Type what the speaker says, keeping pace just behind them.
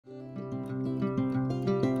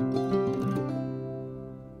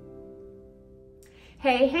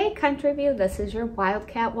Hey, hey, Country View. This is your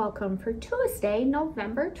Wildcat Welcome for Tuesday,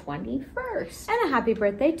 November 21st. And a happy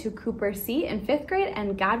birthday to Cooper C. in 5th grade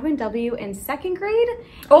and Godwin W. in 2nd grade.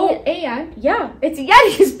 Oh, and yeah, it's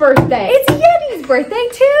Yeti's birthday. It's Yeti's birthday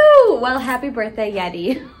too. Well, happy birthday,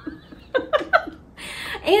 Yeti.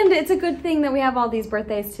 And it's a good thing that we have all these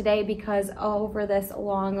birthdays today because over this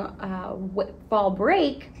long fall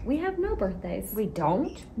break, we have no birthdays. We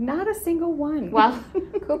don't? Not a single one. Well,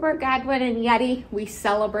 Cooper, Godwin, and Yeti, we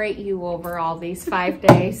celebrate you over all these 5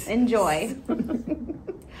 days. Enjoy.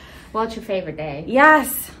 What's your favorite day?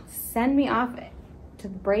 Yes. Send me off to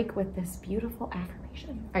the break with this beautiful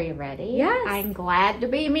affirmation. Are you ready? Yes. I'm glad to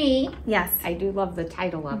be me. Yes. I do love the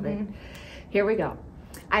title of it. Here we go.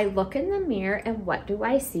 I look in the mirror and what do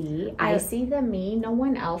I see? I see the me no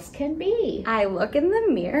one else can be. I look in the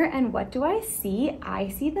mirror and what do I see? I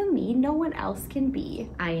see the me no one else can be.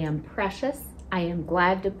 I am precious. I am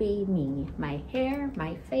glad to be me. My hair,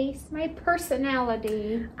 my face, my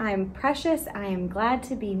personality. I'm precious. I am glad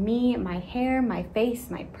to be me. My hair, my face,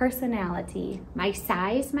 my personality. My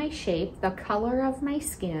size, my shape, the color of my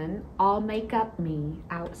skin, all make up me,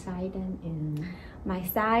 outside and in. My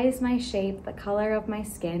size, my shape, the color of my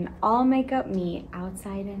skin, all make up me,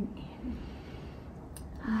 outside and in.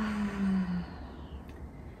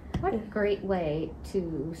 What a great way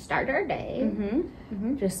to start our day.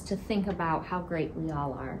 Just to think about how great we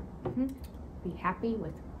all are. Be happy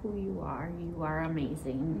with who you are. You are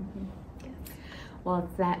amazing. Well,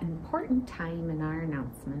 it's that important time in our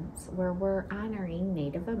announcements where we're honoring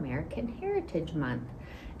Native American Heritage Month.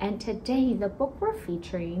 And today the book we're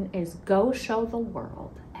featuring is Go Show the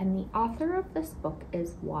World. And the author of this book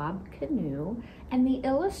is Wab Canoe, and the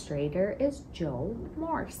illustrator is Joe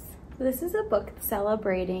Morse. This is a book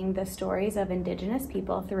celebrating the stories of Indigenous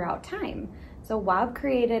people throughout time. So Wab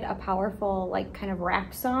created a powerful kind of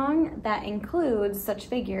rap song that includes such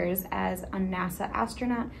figures as a NASA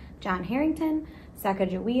astronaut, John Harrington,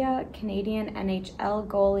 Sacagawea, Canadian NHL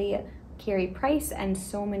goalie, Carey Price, and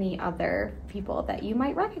so many other people that you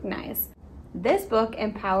might recognize. This book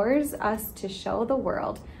empowers us to show the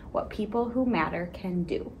world what people who matter can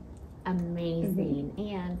do. Amazing.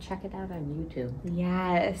 And check it out on YouTube.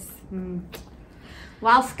 Yes.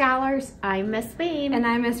 Well, scholars, I'm Miss Bean. And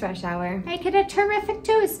I'm Miss Rush Hour. Make it a terrific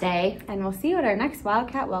Tuesday. And we'll see you at our next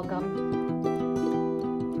Wildcat Welcome.